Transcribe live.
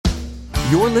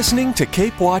You're listening to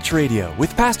Cape Watch Radio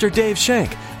with Pastor Dave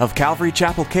Shank of Calvary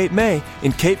Chapel, Cape May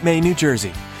in Cape May, New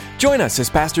Jersey. Join us as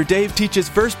Pastor Dave teaches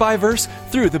verse by verse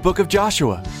through the book of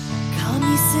Joshua. Come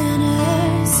ye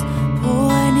sinners,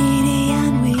 poor, needy,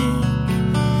 and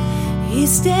weak. He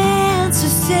stands to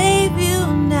save you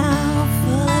now,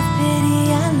 full of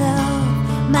pity and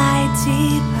love,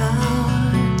 mighty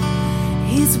power.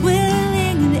 He's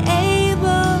willing and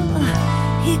able,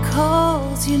 He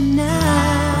calls you now.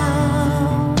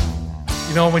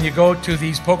 You know, when you go to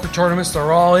these poker tournaments,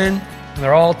 they're all in, and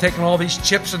they're all taking all these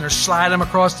chips and they're sliding them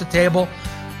across the table.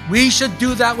 We should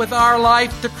do that with our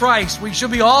life to Christ. We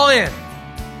should be all in.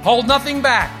 Hold nothing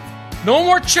back. No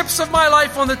more chips of my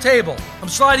life on the table. I'm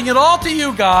sliding it all to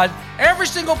you, God. Every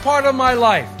single part of my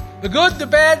life. The good, the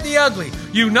bad, the ugly.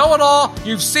 You know it all.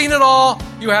 You've seen it all.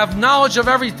 You have knowledge of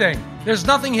everything. There's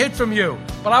nothing hid from you.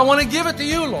 But I want to give it to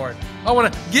you, Lord. I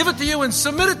want to give it to you and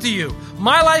submit it to you.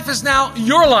 My life is now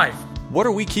your life. What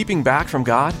are we keeping back from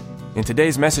God? In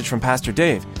today's message from Pastor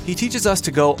Dave, he teaches us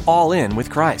to go all in with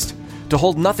Christ, to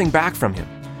hold nothing back from Him.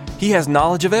 He has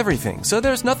knowledge of everything, so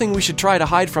there's nothing we should try to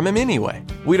hide from Him anyway.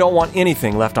 We don't want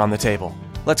anything left on the table.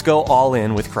 Let's go all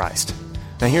in with Christ.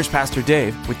 Now here's Pastor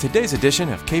Dave with today's edition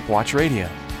of Cape Watch Radio.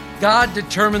 God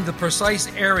determined the precise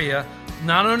area,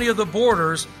 not only of the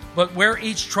borders, but where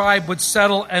each tribe would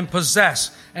settle and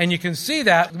possess. And you can see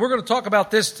that. We're going to talk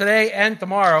about this today and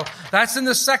tomorrow. That's in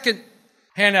the second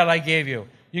handout I gave you.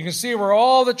 You can see where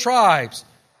all the tribes,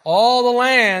 all the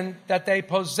land that they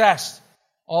possessed,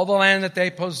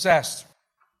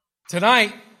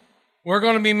 Tonight, we're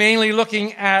going to be mainly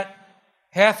looking at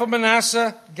half of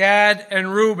Manasseh, Gad,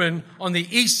 and Reuben on the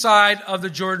east side of the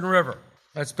Jordan River.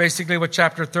 That's basically what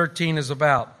chapter 13 is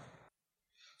about.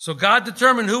 So God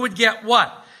determined who would get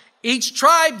what. Each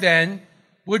tribe then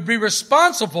would be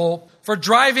responsible for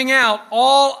driving out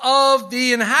all of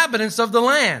the inhabitants of the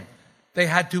land. They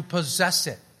had to possess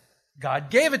it. God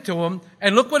gave it to them.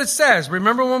 And look what it says.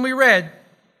 Remember when we read?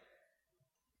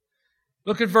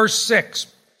 Look at verse 6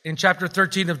 in chapter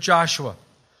 13 of Joshua.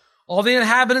 All the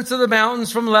inhabitants of the mountains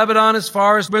from Lebanon as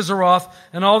far as Mizaroth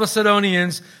and all the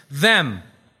Sidonians, them.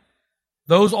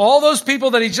 All those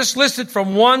people that he just listed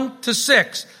from 1 to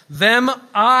 6, them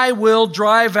I will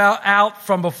drive out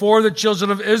from before the children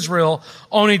of Israel,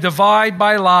 only divide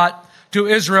by lot to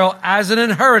Israel as an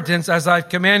inheritance, as I've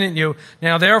commanded you.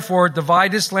 Now therefore,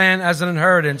 divide this land as an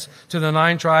inheritance to the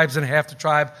 9 tribes and half the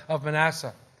tribe of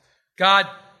Manasseh. God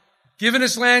given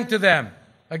this land to them.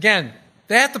 Again,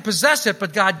 they had to possess it,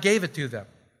 but God gave it to them.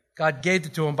 God gave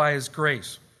it to them by His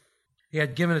grace. He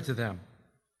had given it to them.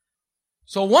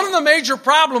 So one of the major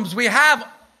problems we have,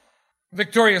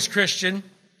 victorious Christian,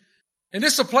 and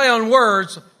this is a play on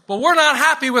words, but we're not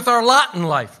happy with our lot in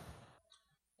life.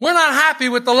 We're not happy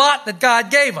with the lot that God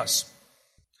gave us.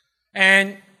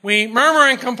 And we murmur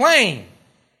and complain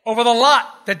over the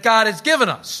lot that God has given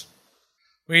us.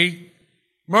 We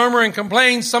murmur and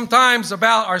complain sometimes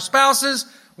about our spouses.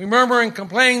 We murmur and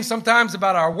complain sometimes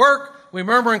about our work. We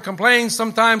murmur and complain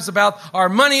sometimes about our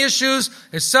money issues,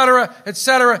 etc.,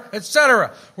 etc.,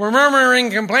 etc. We're murmuring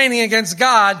and complaining against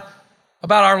God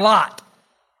about our lot.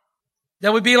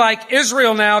 That would be like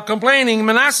Israel now complaining,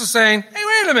 Manasseh saying, hey,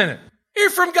 wait a minute.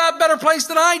 Ephraim got a better place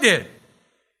than I did.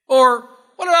 Or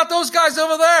what about those guys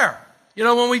over there? You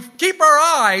know, when we keep our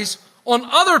eyes on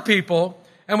other people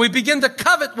and we begin to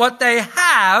covet what they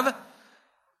have,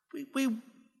 we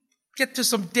get to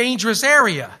some dangerous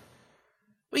area.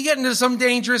 We get into some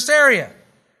dangerous area.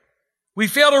 We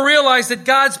fail to realize that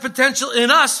God's potential in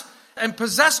us and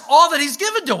possess all that He's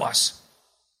given to us.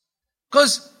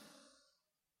 Because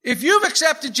if you've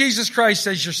accepted Jesus Christ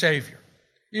as your Savior,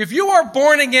 if you are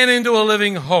born again into a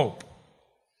living hope,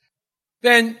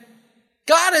 then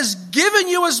God has given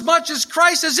you as much as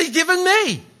Christ has He given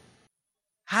me.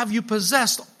 Have you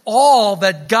possessed all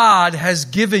that God has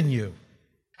given you?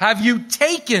 Have you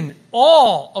taken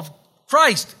all of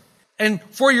Christ and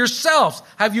for yourselves?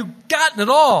 Have you gotten it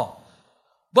all?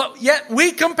 But yet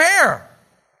we compare.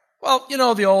 Well, you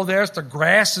know the old adage, the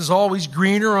grass is always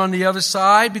greener on the other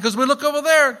side, because we look over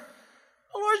there,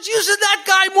 the Lord's using that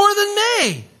guy more than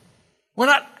me. We're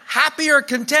not happy or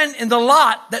content in the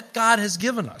lot that God has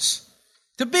given us.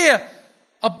 To be an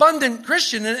abundant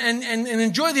Christian and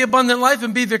enjoy the abundant life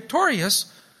and be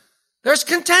victorious, there's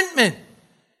contentment.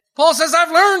 Paul says,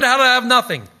 I've learned how to have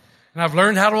nothing, and I've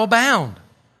learned how to abound.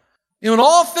 In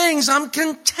all things, I'm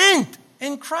content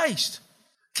in Christ.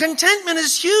 Contentment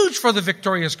is huge for the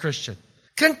victorious Christian.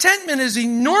 Contentment is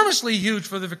enormously huge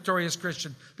for the victorious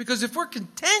Christian, because if we're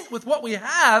content with what we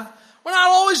have, we're not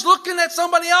always looking at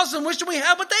somebody else and wishing we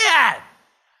had what they had.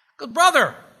 Good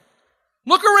brother,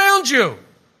 look around you.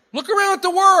 Look around at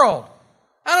the world.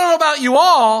 I don't know about you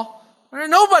all, but there's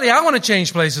nobody I want to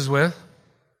change places with.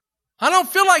 I don't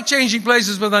feel like changing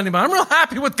places with anybody. I'm real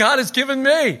happy with God has given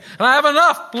me. And I have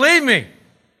enough, believe me.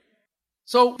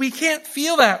 So we can't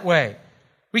feel that way.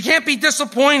 We can't be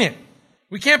disappointed.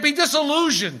 We can't be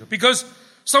disillusioned because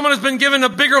someone has been given a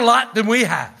bigger lot than we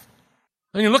have.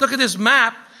 And you look at this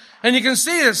map, and you can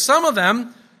see that some of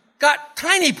them got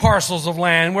tiny parcels of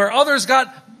land where others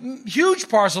got huge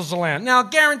parcels of land. Now,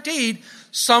 guaranteed,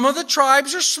 some of the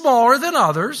tribes are smaller than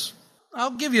others.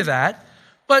 I'll give you that.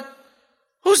 But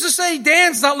who's to say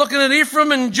Dan's not looking at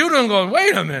Ephraim and Judah and going,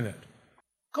 wait a minute.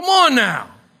 Come on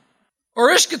now. Or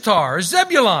Ishkatar or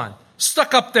Zebulun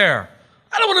stuck up there.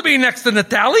 I don't want to be next to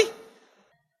Naphtali.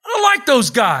 I don't like those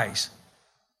guys.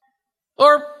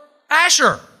 Or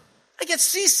Asher. I get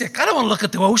seasick. I don't want to look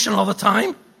at the ocean all the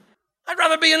time. I'd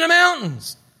rather be in the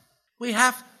mountains. We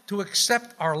have to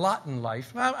accept our lot in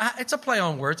life. It's a play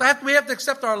on words. We have to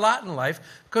accept our lot in life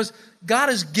because God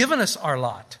has given us our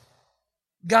lot.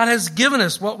 God has given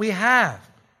us what we have.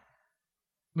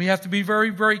 We have to be very,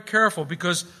 very careful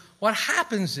because what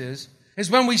happens is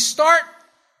when we start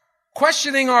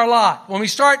questioning our lot, when we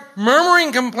start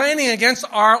murmuring, complaining against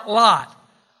our lot,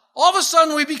 all of a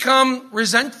sudden we become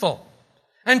resentful.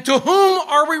 And to whom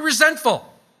are we resentful?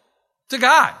 To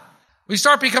God. We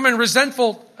start becoming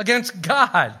resentful against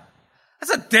God.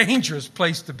 That's a dangerous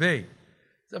place to be.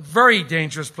 It's a very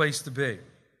dangerous place to be.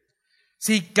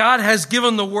 See, God has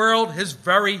given the world His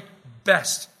very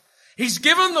best. He's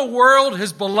given the world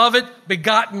His beloved,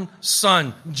 begotten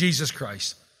Son, Jesus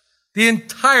Christ. The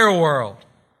entire world.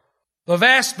 The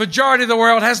vast majority of the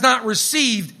world has not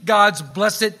received God's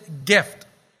blessed gift.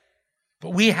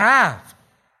 But we have.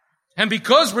 And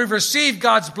because we've received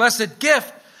God's blessed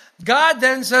gift, God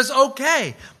then says,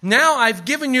 okay, now I've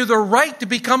given you the right to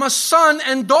become a son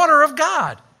and daughter of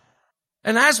God.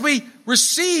 And as we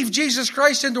receive Jesus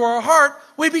Christ into our heart,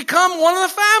 we become one of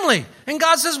the family. And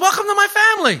God says, welcome to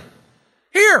my family.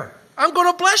 Here, I'm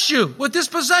going to bless you with this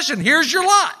possession. Here's your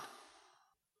lot.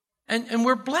 And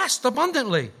we're blessed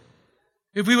abundantly.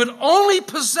 If we would only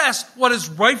possess what is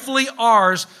rightfully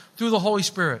ours through the Holy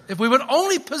Spirit. If we would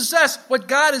only possess what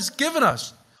God has given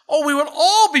us. Oh, we would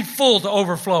all be full to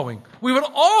overflowing. We would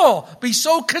all be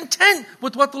so content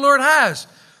with what the Lord has.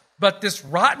 But this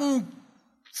rotten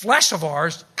flesh of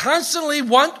ours constantly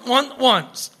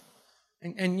wants.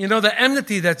 And you know the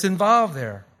enmity that's involved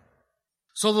there.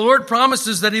 So the Lord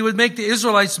promises that He would make the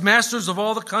Israelites masters of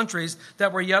all the countries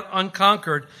that were yet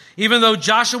unconquered, even though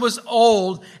Joshua was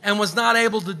old and was not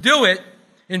able to do it.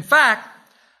 In fact,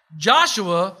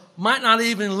 Joshua might not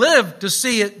even live to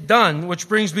see it done, which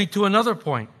brings me to another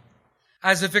point.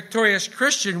 As a victorious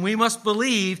Christian, we must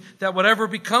believe that whatever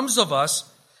becomes of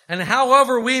us, and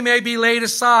however we may be laid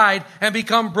aside and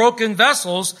become broken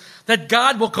vessels, that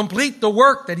God will complete the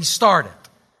work that He started.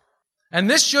 And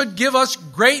this should give us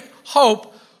great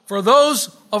hope for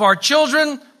those of our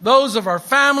children, those of our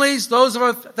families, those of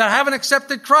us that haven't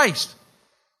accepted Christ.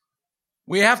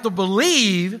 We have to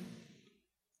believe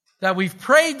that we've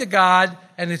prayed to God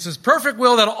and it's His perfect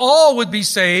will that all would be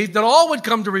saved, that all would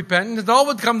come to repentance, that all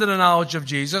would come to the knowledge of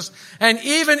Jesus. And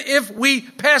even if we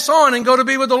pass on and go to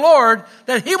be with the Lord,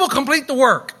 that He will complete the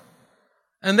work.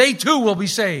 And they too will be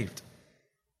saved.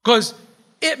 Because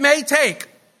it may take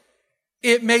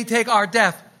our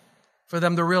death for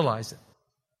them to realize it.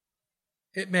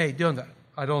 It may do that.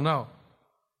 I don't know.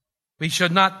 We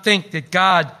should not think that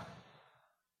God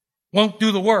won't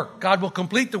do the work. God will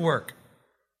complete the work.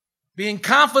 Being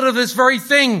confident of this very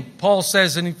thing, Paul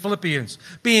says in Philippians,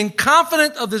 being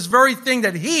confident of this very thing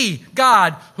that He,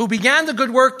 God, who began the good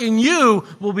work in you,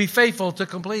 will be faithful to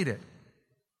complete it.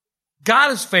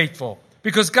 God is faithful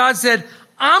because God said,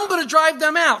 I'm going to drive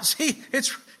them out. See,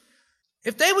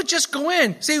 if they would just go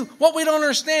in. See, what we don't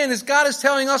understand is God is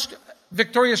telling us,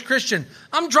 victorious Christian,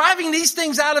 I'm driving these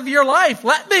things out of your life.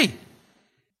 Let me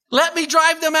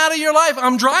drive them out of your life.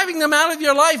 I'm driving them out of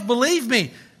your life. Believe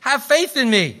me. Have faith in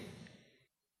me.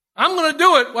 I'm going to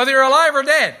do it whether you're alive or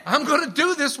dead. I'm going to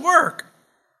do this work.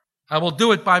 I will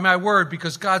do it by my word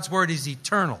because God's word is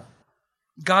eternal.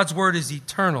 God's word is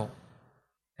eternal.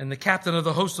 And the captain of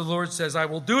the host of the Lord says, I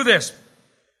will do this.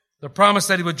 The promise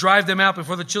that He would drive them out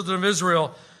before the children of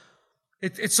Israel.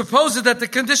 It's supposed that the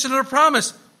condition of the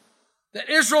promise, that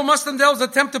Israel must themselves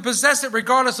attempt to possess it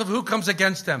regardless of who comes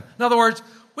against them. In other words,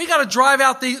 we got to drive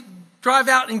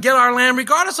out and get our land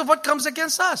regardless of what comes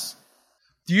against us.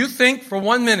 Do you think for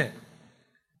 1 minute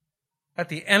that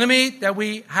the enemy that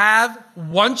we have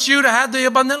wants you to have the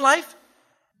abundant life?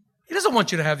 He doesn't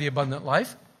want you to have the abundant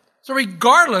life. So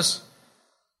regardless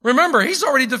Remember, he's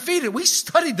already defeated. We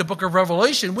studied the book of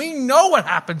Revelation. We know what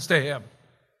happens to him.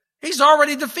 He's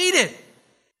already defeated.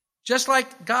 Just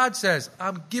like God says,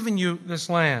 I'm giving you this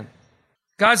land.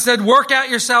 God said, work out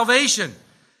your salvation.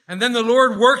 And then the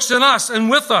Lord works in us and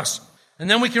with us. And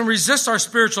then we can resist our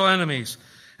spiritual enemies.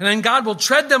 And then God will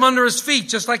tread them under his feet,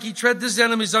 just like he tread his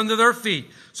enemies under their feet.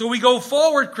 So we go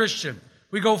forward, Christian.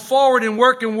 We go forward in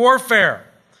work and warfare.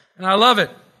 And I love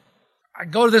it. I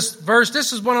go to this verse.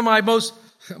 This is one of my most,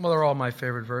 well, they're all my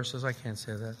favorite verses. I can't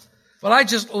say that. But I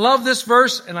just love this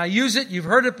verse, and I use it. You've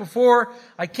heard it before.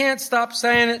 I can't stop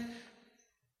saying it.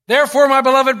 Therefore, my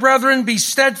beloved brethren, be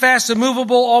steadfast,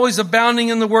 immovable, always abounding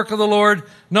in the work of the Lord,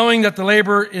 knowing that the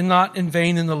labor is not in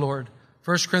vain in the Lord.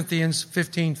 1 Corinthians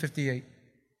 15:58.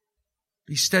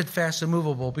 Be steadfast,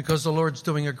 immovable, because the Lord's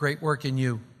doing a great work in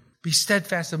you. Be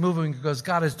steadfast and moving because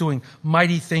God is doing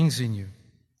mighty things in you.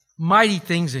 Mighty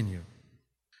things in you.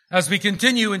 As we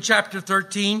continue in chapter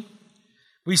 13,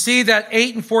 we see that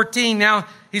 8 and 14, now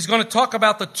he's going to talk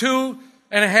about the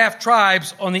 2.5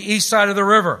 tribes on the east side of the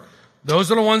river.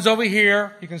 Those are the ones over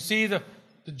here. You can see the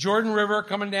Jordan River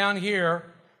coming down here.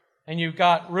 And you've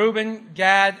got Reuben,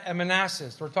 Gad, and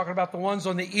Manasseh. So we're talking about the ones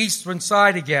on the eastern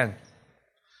side again.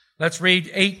 Let's read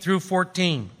 8 through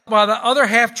 14. While the other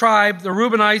half tribe, the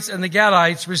Reubenites and the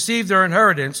Gadites, received their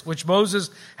inheritance, which Moses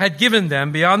had given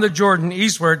them beyond the Jordan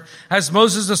eastward, as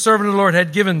Moses, the servant of the Lord,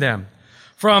 had given them.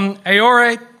 From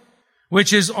Aoreh,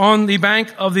 which is on the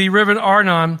bank of the river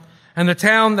Arnon, and the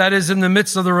town that is in the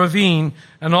midst of the ravine,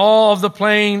 and all of the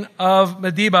plain of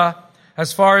Medeba,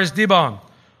 as far as Dibon.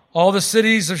 All the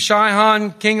cities of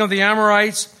Sihon, king of the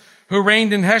Amorites, who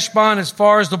reigned in Heshbon as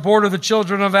far as the border of the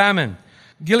children of Ammon.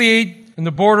 Gilead, and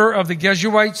the border of the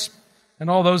Geshurites, and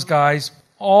all those guys.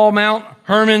 All Mount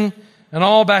Hermon, and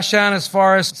all Bashan as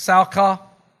far as Salcah.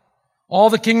 All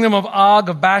the kingdom of Og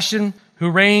of Bashan, who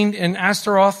reigned in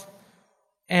Astaroth,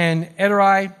 and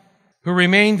Edrei, who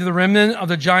remained the remnant of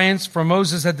the giants, for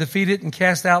Moses had defeated and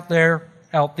cast out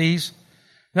these.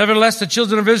 Nevertheless, the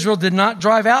children of Israel did not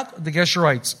drive out the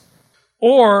Geshurites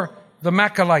or the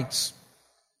Machalites.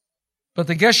 But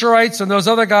the Geshurites and those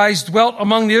other guys dwelt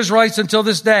among the Israelites until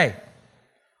this day.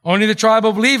 Only the tribe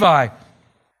of Levi,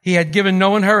 he had given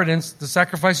no inheritance. The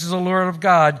sacrifices of the Lord of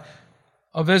God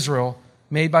of Israel,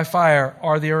 made by fire,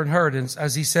 are their inheritance,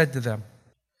 as he said to them.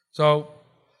 So,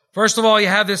 first of all, you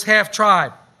have this half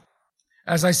tribe.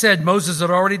 As I said, Moses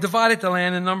had already divided the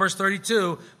land in Numbers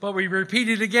 32, but we repeat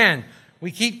it again.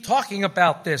 We keep talking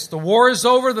about this. The war is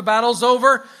over. The battle's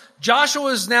over.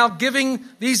 Joshua is now giving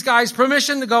these guys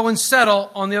permission to go and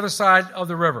settle on the other side of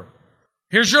the river.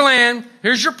 Here's your land.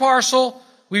 Here's your parcel.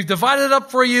 We've divided it up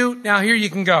for you. Now here you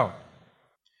can go.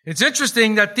 It's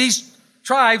interesting that these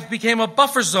tribes became a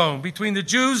buffer zone between the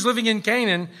Jews living in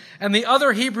Canaan and the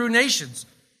other Hebrew nations,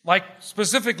 like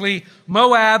specifically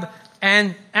Moab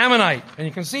and Ammonite. And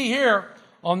you can see here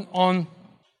on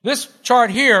this chart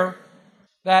here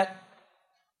that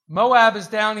Moab is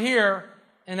down here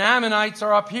and Ammonites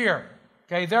are up here.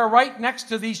 Okay, they're right next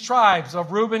to these tribes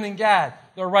of Reuben and Gad.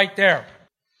 They're right there.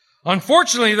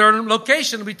 Unfortunately, their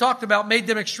location we talked about made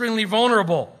them extremely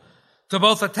vulnerable to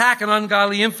both attack and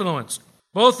ungodly influence.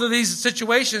 Both of these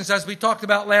situations, as we talked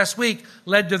about last week,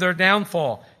 led to their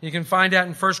downfall. You can find that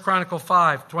in 1 Chronicles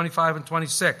 5, 25 and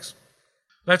 26.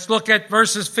 Let's look at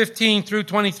verses 15 through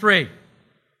 23.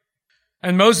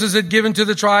 And Moses had given to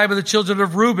the tribe of the children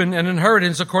of Reuben an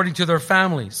inheritance according to their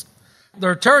families.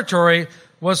 Their territory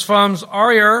was from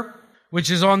Aroer,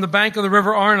 which is on the bank of the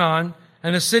river Arnon,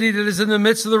 and a city that is in the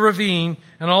midst of the ravine,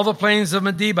 and all the plains of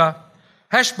Medeba,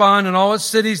 Heshbon, and all its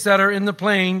cities that are in the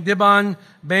plain, Dibon,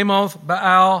 Bamoth,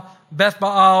 Baal, Beth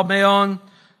Baal, Maon,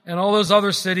 and all those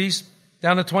other cities,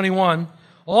 down to 21.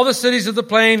 All the cities of the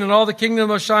plain, and all the kingdom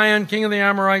of Sihon, king of the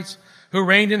Amorites, who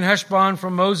reigned in Heshbon,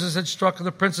 from Moses had struck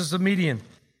the princes of Midian.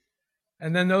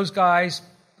 And then those guys,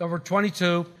 over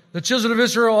 22, the children of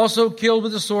Israel also killed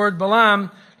with the sword Balaam,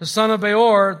 the son of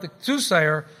Beor, the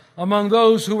soothsayer, among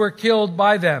those who were killed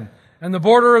by them. And the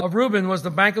border of Reuben was the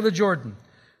bank of the Jordan.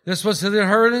 This was the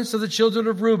inheritance of the children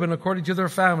of Reuben according to their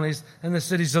families and the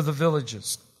cities of the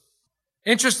villages.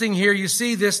 Interesting here, you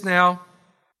see this now.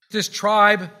 This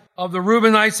tribe of the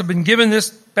Reubenites have been given this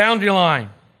boundary line.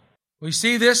 We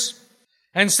see this.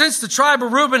 And since the tribe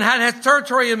of Reuben had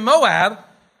territory in Moab,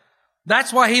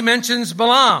 that's why he mentions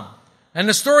Balaam. And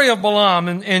the story of Balaam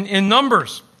in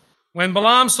Numbers, when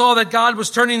Balaam saw that God was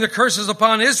turning the curses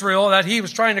upon Israel, that he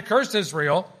was trying to curse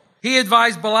Israel, he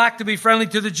advised Balak to be friendly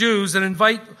to the Jews and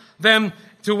invite them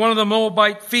to one of the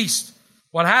Moabite feasts.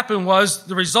 What happened was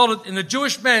the result in the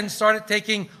Jewish men started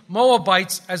taking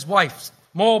Moabites as wives,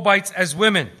 Moabites as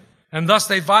women, and thus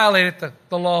they violated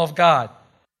the law of God.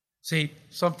 See,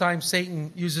 sometimes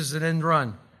Satan uses an end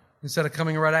run. Instead of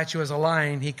coming right at you as a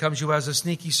lion, he comes you as a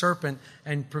sneaky serpent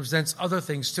and presents other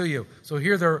things to you. So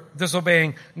here they're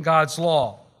disobeying God's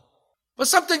law. But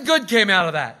something good came out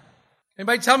of that.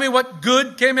 Anybody tell me what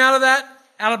good came out of that?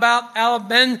 Out of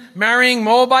men marrying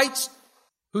Moabites?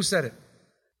 Who said it?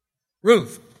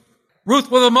 Ruth. Ruth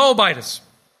was a Moabitess.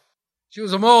 She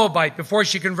was a Moabite before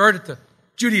she converted to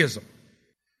Judaism.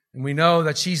 And we know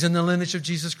that she's in the lineage of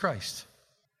Jesus Christ.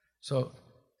 So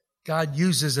God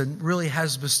uses and really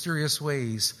has mysterious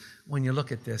ways when you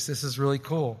look at this. This is really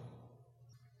cool.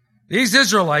 These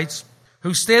Israelites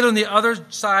who stayed on the other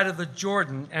side of the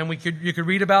Jordan, and you could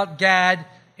read about Gad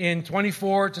in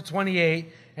 24 to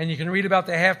 28, and you can read about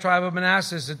the half tribe of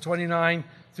Manasseh in 29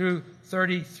 through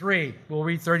 33. We'll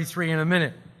read 33 in a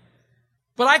minute.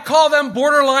 But I call them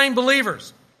borderline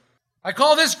believers. I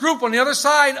call this group on the other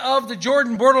side of the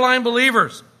Jordan borderline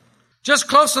believers. Just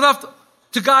close enough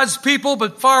to God's people,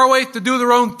 but far away to do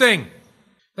their own thing.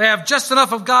 They have just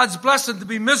enough of God's blessing to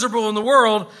be miserable in the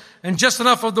world, and just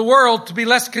enough of the world to be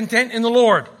less content in the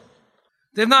Lord.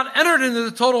 They've not entered into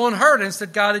the total inheritance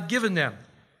that God had given them.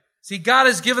 See, God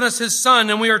has given us His Son,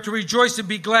 and we are to rejoice and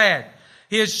be glad.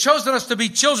 He has chosen us to be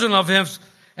children of Him,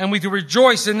 and we to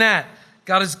rejoice in that.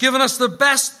 God has given us the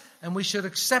best, and we should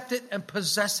accept it and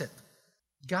possess it.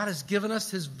 God has given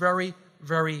us His very,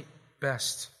 very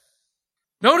best.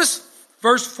 Notice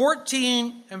verse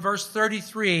 14 and verse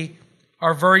 33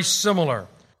 are very similar.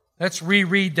 Let's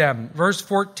reread them. Verse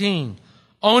 14.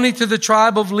 Only to the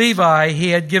tribe of Levi He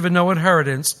had given no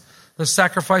inheritance. The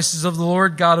sacrifices of the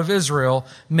Lord God of Israel,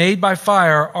 made by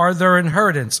fire, are their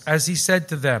inheritance, as He said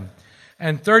to them.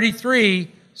 And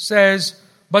 33 says,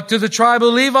 but to the tribe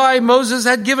of Levi, Moses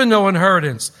had given no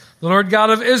inheritance. The Lord God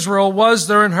of Israel was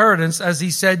their inheritance, as He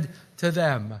said to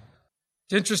them.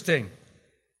 It's interesting.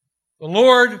 The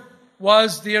Lord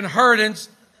was the inheritance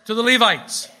to the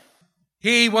Levites.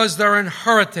 He was their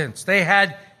inheritance. They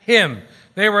had Him.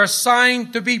 They were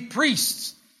assigned to be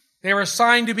priests. They were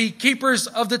assigned to be keepers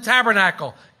of the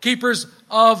tabernacle, keepers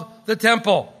of the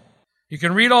temple. You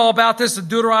can read all about this in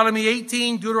Deuteronomy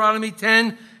 18, Deuteronomy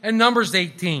 10, and Numbers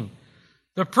 18.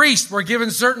 The priests were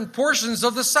given certain portions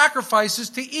of the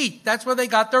sacrifices to eat. That's where they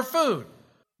got their food.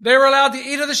 They were allowed to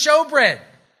eat of the showbread.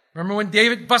 Remember when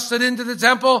David busted into the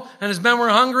temple and his men were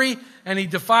hungry and he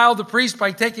defiled the priest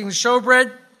by taking the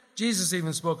showbread? Jesus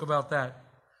even spoke about that.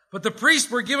 But the priests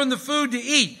were given the food to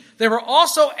eat. They were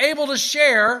also able to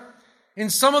share in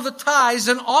some of the tithes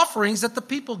and offerings that the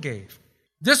people gave.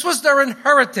 This was their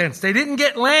inheritance. They didn't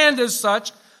get land as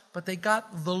such, but they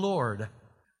got the Lord.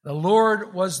 The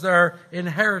Lord was their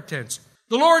inheritance.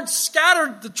 The Lord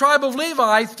scattered the tribe of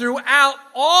Levi throughout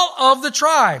all of the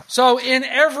tribe. So in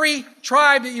every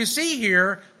tribe that you see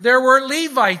here, there were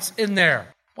Levites in there.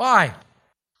 Why?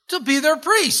 To be their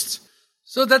priests.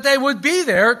 So that they would be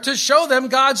there to show them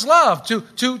God's love,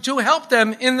 to help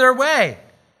them in their way.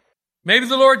 Maybe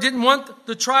the Lord didn't want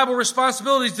the tribal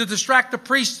responsibilities to distract the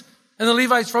priests and the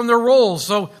Levites from their roles.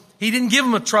 So He didn't give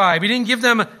them a tribe. He didn't give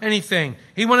them anything.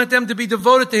 He wanted them to be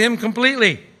devoted to Him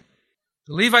completely.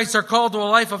 The Levites are called to a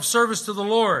life of service to the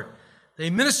Lord. They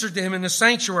ministered to Him in the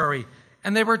sanctuary,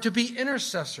 and they were to be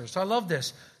intercessors. I love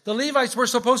this. The Levites were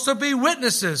supposed to be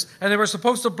witnesses, and they were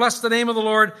supposed to bless the name of the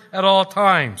Lord at all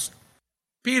times.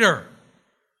 Peter.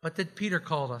 What did Peter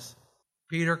call us?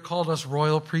 Peter called us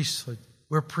royal priesthood.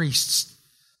 We're priests.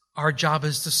 Our job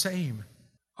is the same.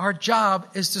 Our job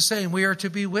is the same. We are to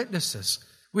be witnesses.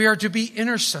 We are to be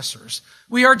intercessors.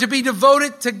 We are to be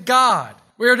devoted to God.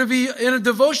 We are to be in a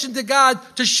devotion to God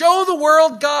to show the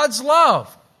world God's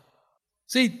love.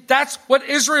 See, that's what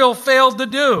Israel failed to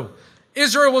do.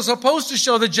 Israel was supposed to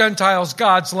show the Gentiles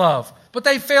God's love, but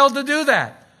they failed to do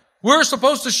that. We're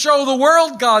supposed to show the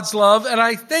world God's love, and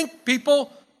I think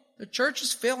the church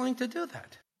is failing to do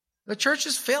that. The church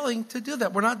is failing to do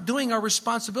that. We're not doing our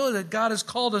responsibility that God has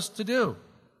called us to do.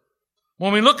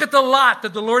 When we look at the lot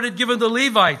that the Lord had given the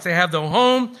Levites, they have no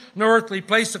home, no earthly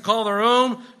place to call their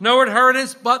own, no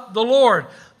inheritance but the Lord.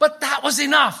 But that was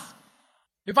enough.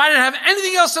 If I didn't have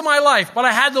anything else in my life, but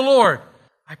I had the Lord,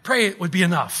 I pray it would be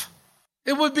enough.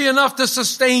 It would be enough to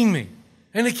sustain me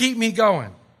and to keep me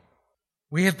going.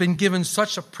 We have been given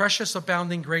such a precious,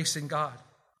 abounding grace in God.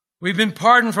 We've been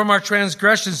pardoned from our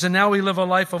transgressions, and now we live a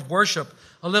life of worship,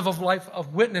 a life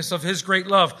of witness of His great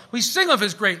love. We sing of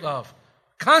His great love,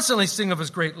 constantly sing of His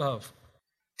great love.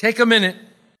 Take a minute.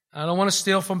 I don't want to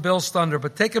steal from Bill's thunder,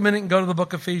 but take a minute and go to the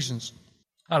book of Ephesians.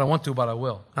 I don't want to, but I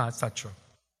will. No, it's not true.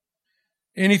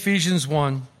 In Ephesians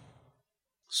 1,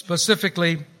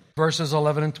 specifically verses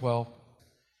 11 and 12,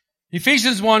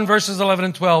 Ephesians 1, verses 11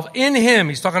 and 12. In him,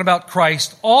 he's talking about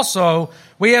Christ, also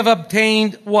we have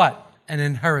obtained what? An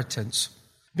inheritance.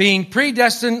 Being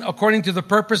predestined according to the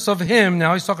purpose of him,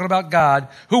 now he's talking about God,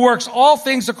 who works all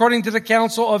things according to the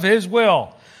counsel of his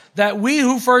will, that we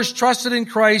who first trusted in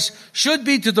Christ should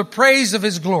be to the praise of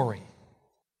his glory.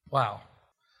 Wow.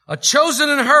 A chosen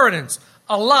inheritance,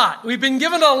 a lot. We've been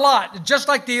given a lot, just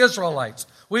like the Israelites.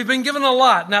 We've been given a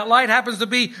lot, and that light happens to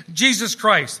be Jesus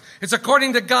Christ. It's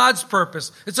according to God's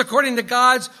purpose. It's according to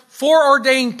God's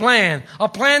foreordained plan, a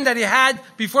plan that he had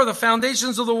before the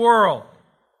foundations of the world.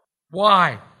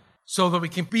 Why? So that we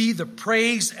can be the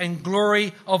praise and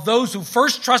glory of those who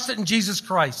first trusted in Jesus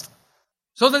Christ.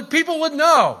 So that people would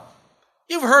know.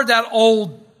 You've heard that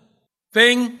old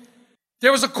thing.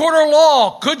 There was a court of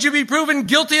law. Could you be proven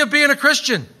guilty of being a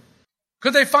Christian?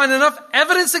 Could they find enough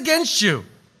evidence against you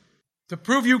to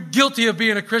prove you guilty of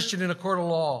being a Christian in a court of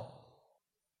law?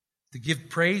 To give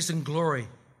praise and glory.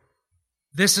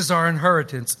 This is our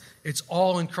inheritance. It's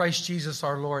all in Christ Jesus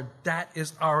our Lord. That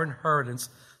is our inheritance.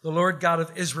 The Lord God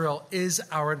of Israel is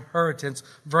our inheritance,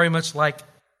 very much like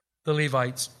the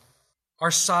Levites. Our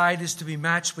side is to be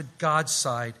matched with God's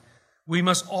side. We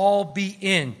must all be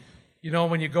in. You know,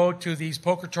 when you go to these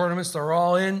poker tournaments, they're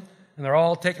all in, and they're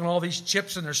all taking all these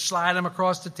chips and they're sliding them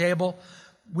across the table.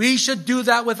 We should do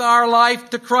that with our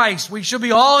life to Christ. We should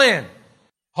be all in.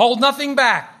 Hold nothing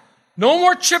back. No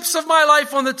more chips of my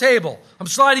life on the table. I'm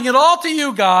sliding it all to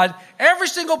you, God, every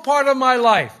single part of my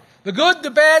life. The good, the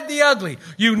bad, the ugly.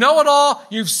 You know it all.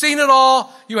 You've seen it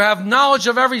all. You have knowledge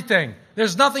of everything.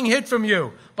 There's nothing hid from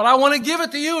you. But I want to give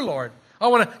it to you, Lord. I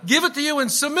want to give it to you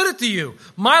and submit it to you.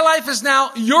 My life is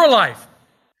now your life.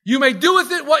 You may do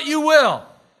with it what you will.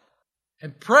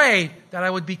 And pray that I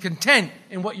would be content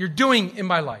in what you're doing in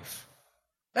my life.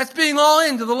 That's being all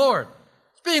in to the Lord.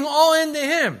 It's being all in to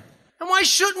him. And why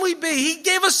shouldn't we be? He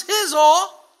gave us his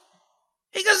all.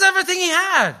 He gives everything he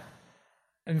had.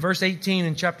 And verse 18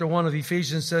 in chapter 1 of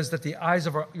Ephesians says that the eyes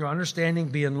of your understanding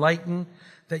be enlightened,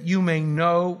 that you may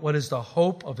know what is the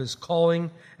hope of his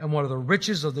calling and what are the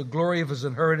riches of the glory of his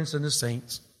inheritance in the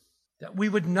saints. That we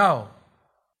would know,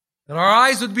 that our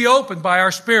eyes would be opened by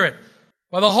our Spirit,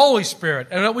 by the Holy Spirit,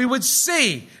 and that we would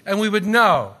see and we would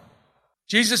know.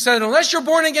 Jesus said, unless you're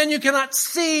born again, you cannot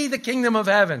see the kingdom of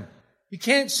heaven. You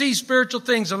can't see spiritual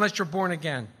things unless you're born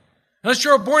again. Unless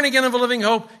you're born again of a living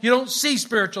hope, you don't see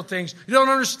spiritual things. You don't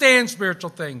understand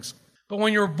spiritual things. But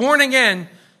when you're born again,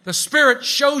 the Spirit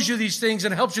shows you these things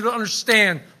and helps you to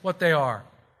understand what they are.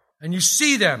 And you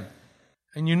see them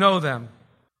and you know them.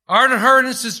 Our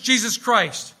inheritance is Jesus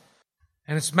Christ.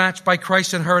 And it's matched by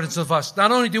Christ's inheritance of us.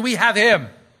 Not only do we have him,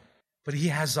 but he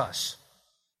has us.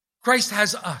 Christ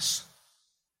has us.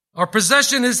 Our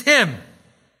possession is him.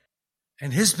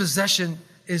 And his possession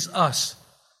is us.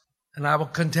 And I will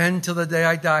contend till the day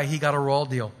I die, he got a raw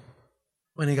deal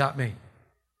when he got me.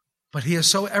 But he is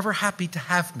so ever happy to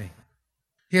have me.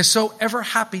 He is so ever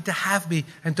happy to have me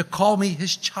and to call me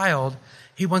his child.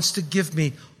 He wants to give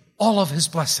me all of his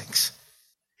blessings.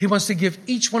 He wants to give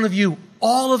each one of you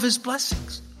all of his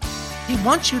blessings. He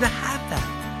wants you to have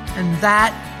that. And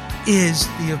that is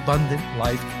the abundant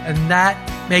life. And that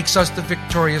makes us the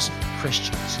victorious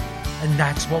Christians. And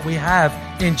that's what we have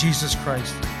in Jesus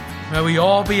Christ. May we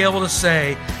all be able to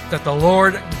say that the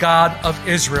Lord God of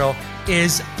Israel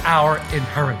is our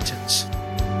inheritance.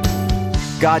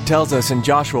 God tells us in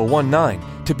Joshua 1:9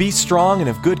 to be strong and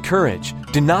of good courage.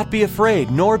 Do not be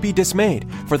afraid nor be dismayed,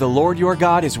 for the Lord your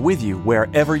God is with you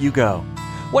wherever you go.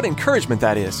 What encouragement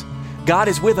that is. God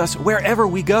is with us wherever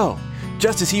we go,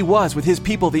 just as he was with his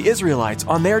people, the Israelites,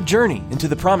 on their journey into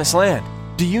the promised land.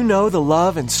 Do you know the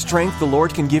love and strength the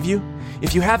Lord can give you?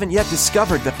 If you haven't yet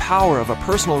discovered the power of a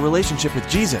personal relationship with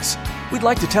Jesus, we'd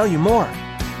like to tell you more.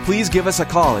 Please give us a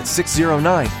call at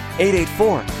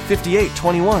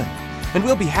 609-884-5821, and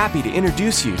we'll be happy to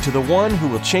introduce you to the one who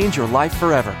will change your life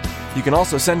forever. You can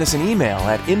also send us an email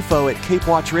at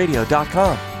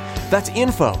info@capewatchradio.com. That's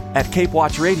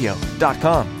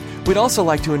info@capewatchradio.com. We'd also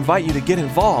like to invite you to get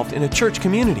involved in a church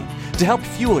community to help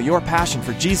fuel your passion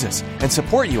for Jesus and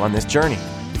support you on this journey.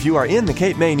 If you are in the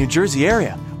Cape May, New Jersey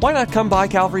area, why not come by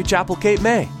Calvary Chapel, Cape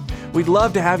May? We'd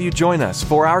love to have you join us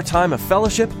for our time of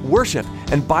fellowship, worship,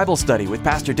 and Bible study with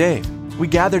Pastor Dave. We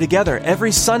gather together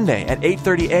every Sunday at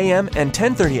 8:30 a.m. and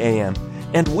 10:30 a.m.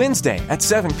 and Wednesday at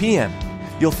 7 p.m.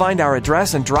 You'll find our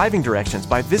address and driving directions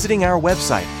by visiting our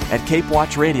website at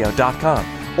capewatchradio.com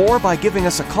or by giving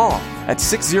us a call at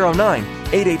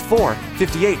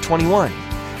 609-884-5821.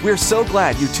 We're so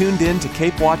glad you tuned in to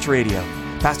Cape Watch Radio.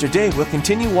 Pastor Dave will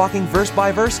continue walking verse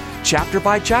by verse, chapter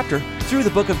by chapter, through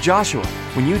the book of Joshua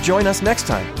when you join us next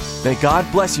time. May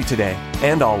God bless you today.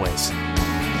 and always.